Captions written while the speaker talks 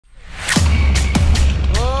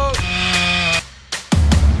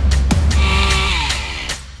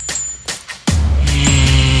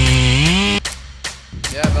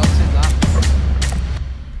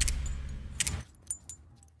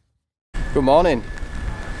Good morning.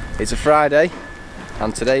 It's a Friday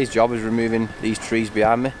and today's job is removing these trees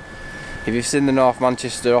behind me. If you've seen the North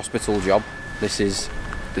Manchester hospital job, this is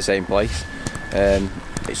the same place.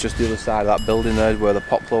 It's just the other side of that building there where the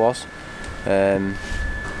poplar was.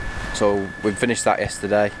 So we finished that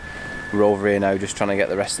yesterday. We're over here now just trying to get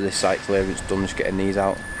the rest of this site clearance done, just getting these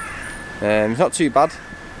out. It's not too bad.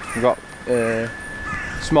 We've got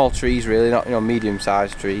small trees really, not medium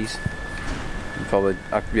sized trees. Probably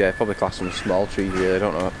class them as small trees really. I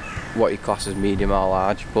don't know what you class as medium or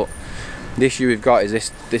large, but the issue we've got is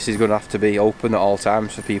this is going to have to be open at all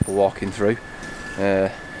times for people walking through.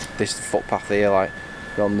 This footpath here, like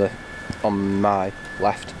on my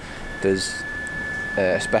left, there's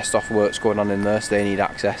asbestos works going on in there, so they need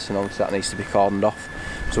access, and obviously that needs to be cordoned off.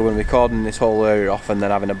 So we're going to be cordoning this whole area off and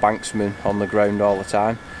then having a banksman on the ground all the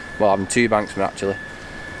time. Well, having two banksmen actually,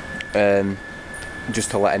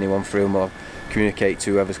 just to let anyone through, and we'll communicate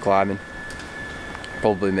to whoever's climbing.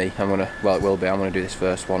 Probably me. I'm gonna do this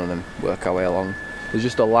first one and then work our way along. There's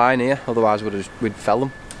just a line here, otherwise we'd fell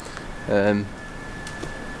them.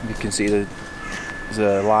 You can see there's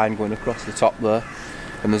a line going across the top there,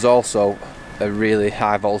 and there's also a really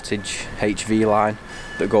high voltage HV line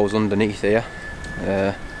that goes underneath here.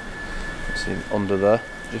 See, under there,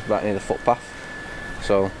 just back near the footpath.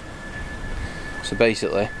 So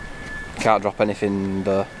basically, can't drop anything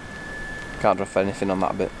there. Can't drop anything on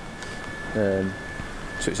that bit.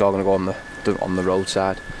 So it's all going to go on the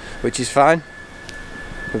roadside, which is fine.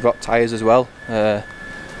 We've got tyres as well to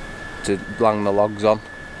lang the logs on.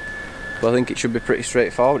 But I think it should be pretty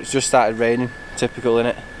straightforward. It's just started raining, typical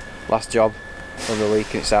innit? Last job of the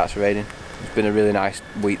week and it starts raining. It's been a really nice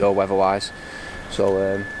week though, weather-wise. So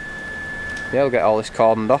yeah, we'll get all this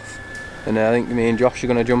cordoned off, and I think me and Josh are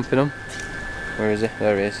going to jump in them. Where is he?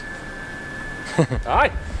 There he is.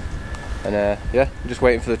 Hi. And yeah, just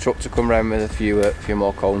waiting for the truck to come round with a few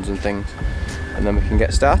more cones and things, and then we can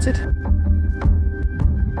get started.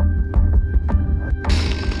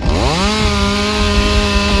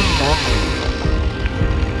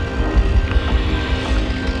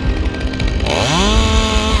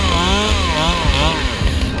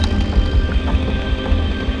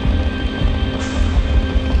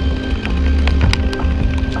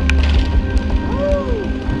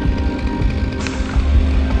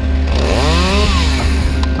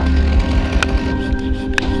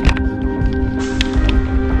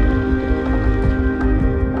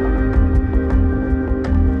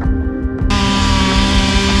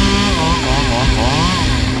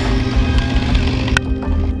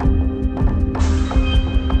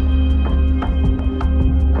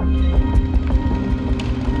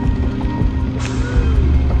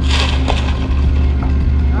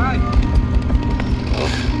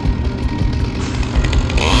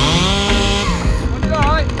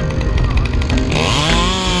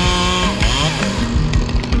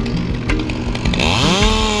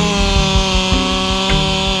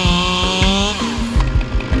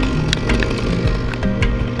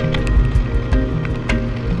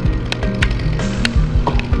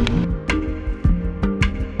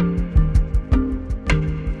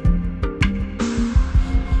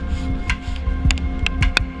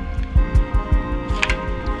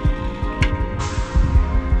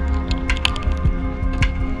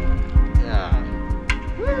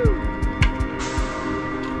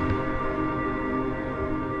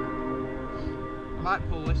 I might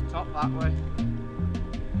pull this top that way.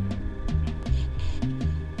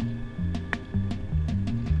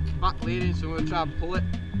 Back leading, so I'm going to try and pull it.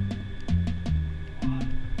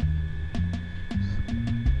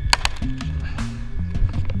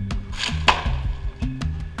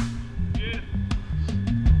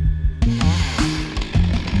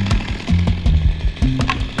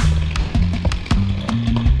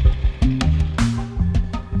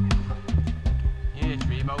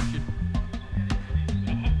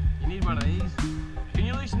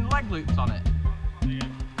 Loops on it. Yeah.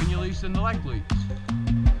 Can you loosen the leg loops?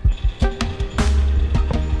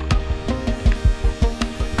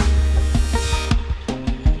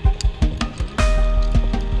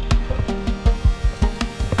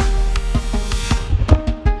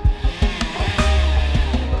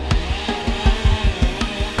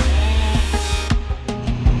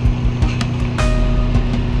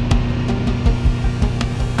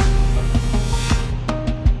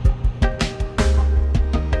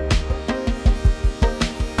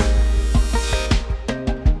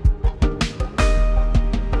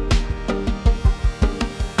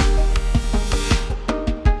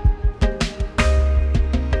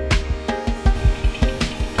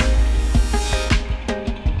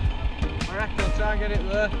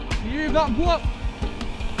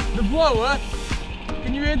 the blower?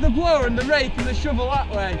 Can you hear the blower and the rake and the shovel that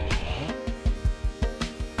way?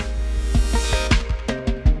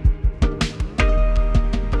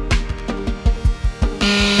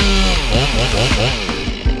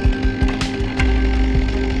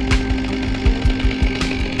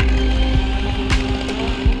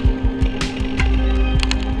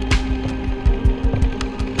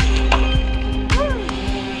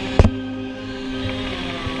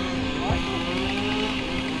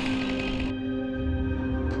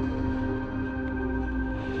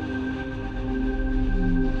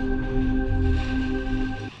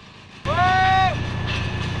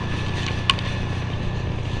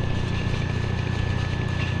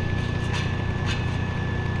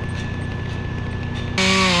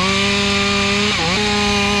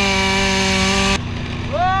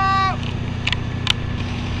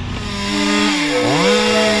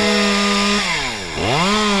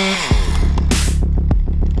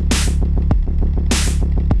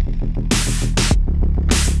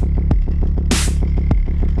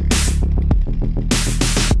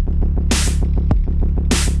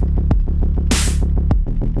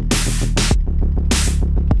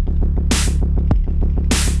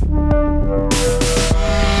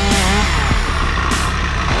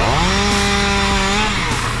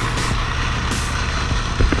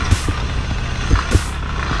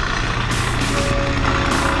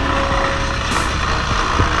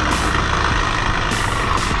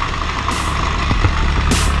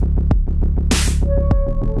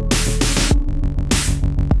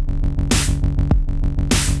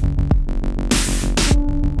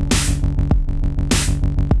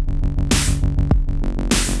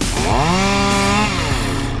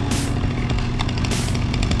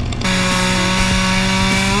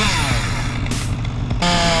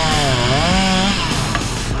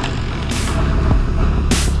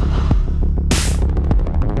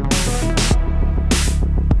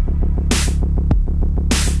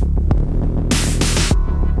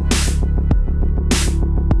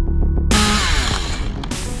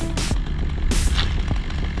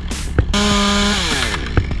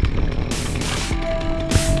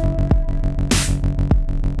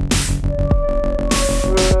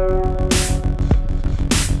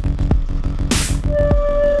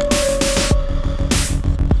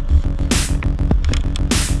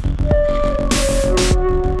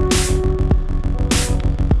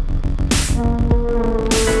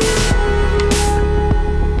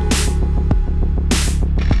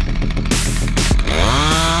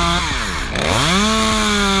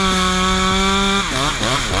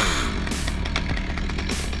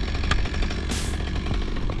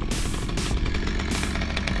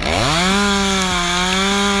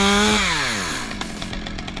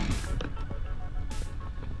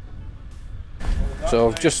 So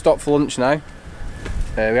I've just stopped for lunch now.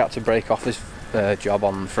 We had to break off this job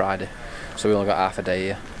on Friday, so we only got half a day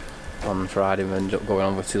here. On Friday we ended up going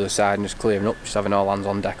over to the side and just clearing up, just having all hands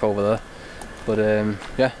on deck over there. But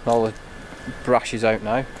yeah, all the brash is out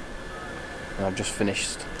now. And I've just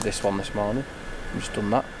finished this one this morning. I've just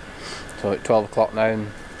done that. So at 12 o'clock now,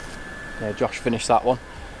 and Josh finished that one,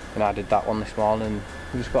 and I did that one this morning.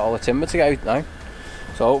 We've just got all the timber to get out now.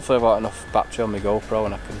 So hopefully I've got enough battery on my GoPro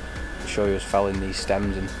and I can show you us felling these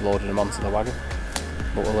stems and loading them onto the wagon.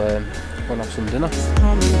 But we'll go and have some dinner.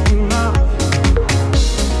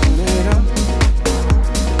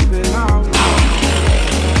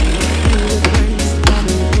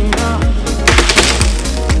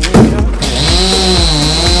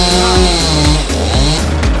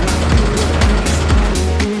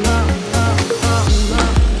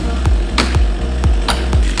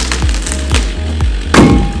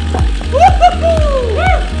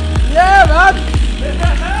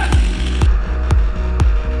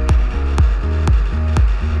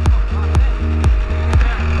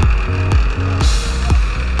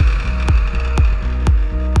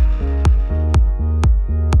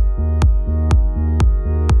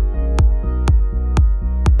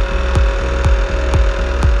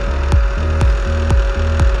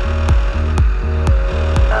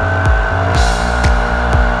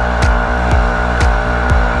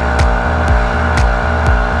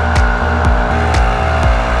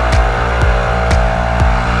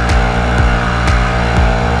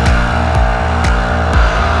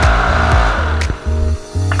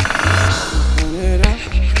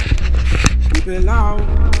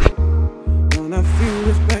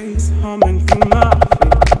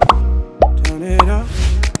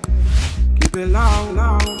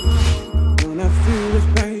 Loud.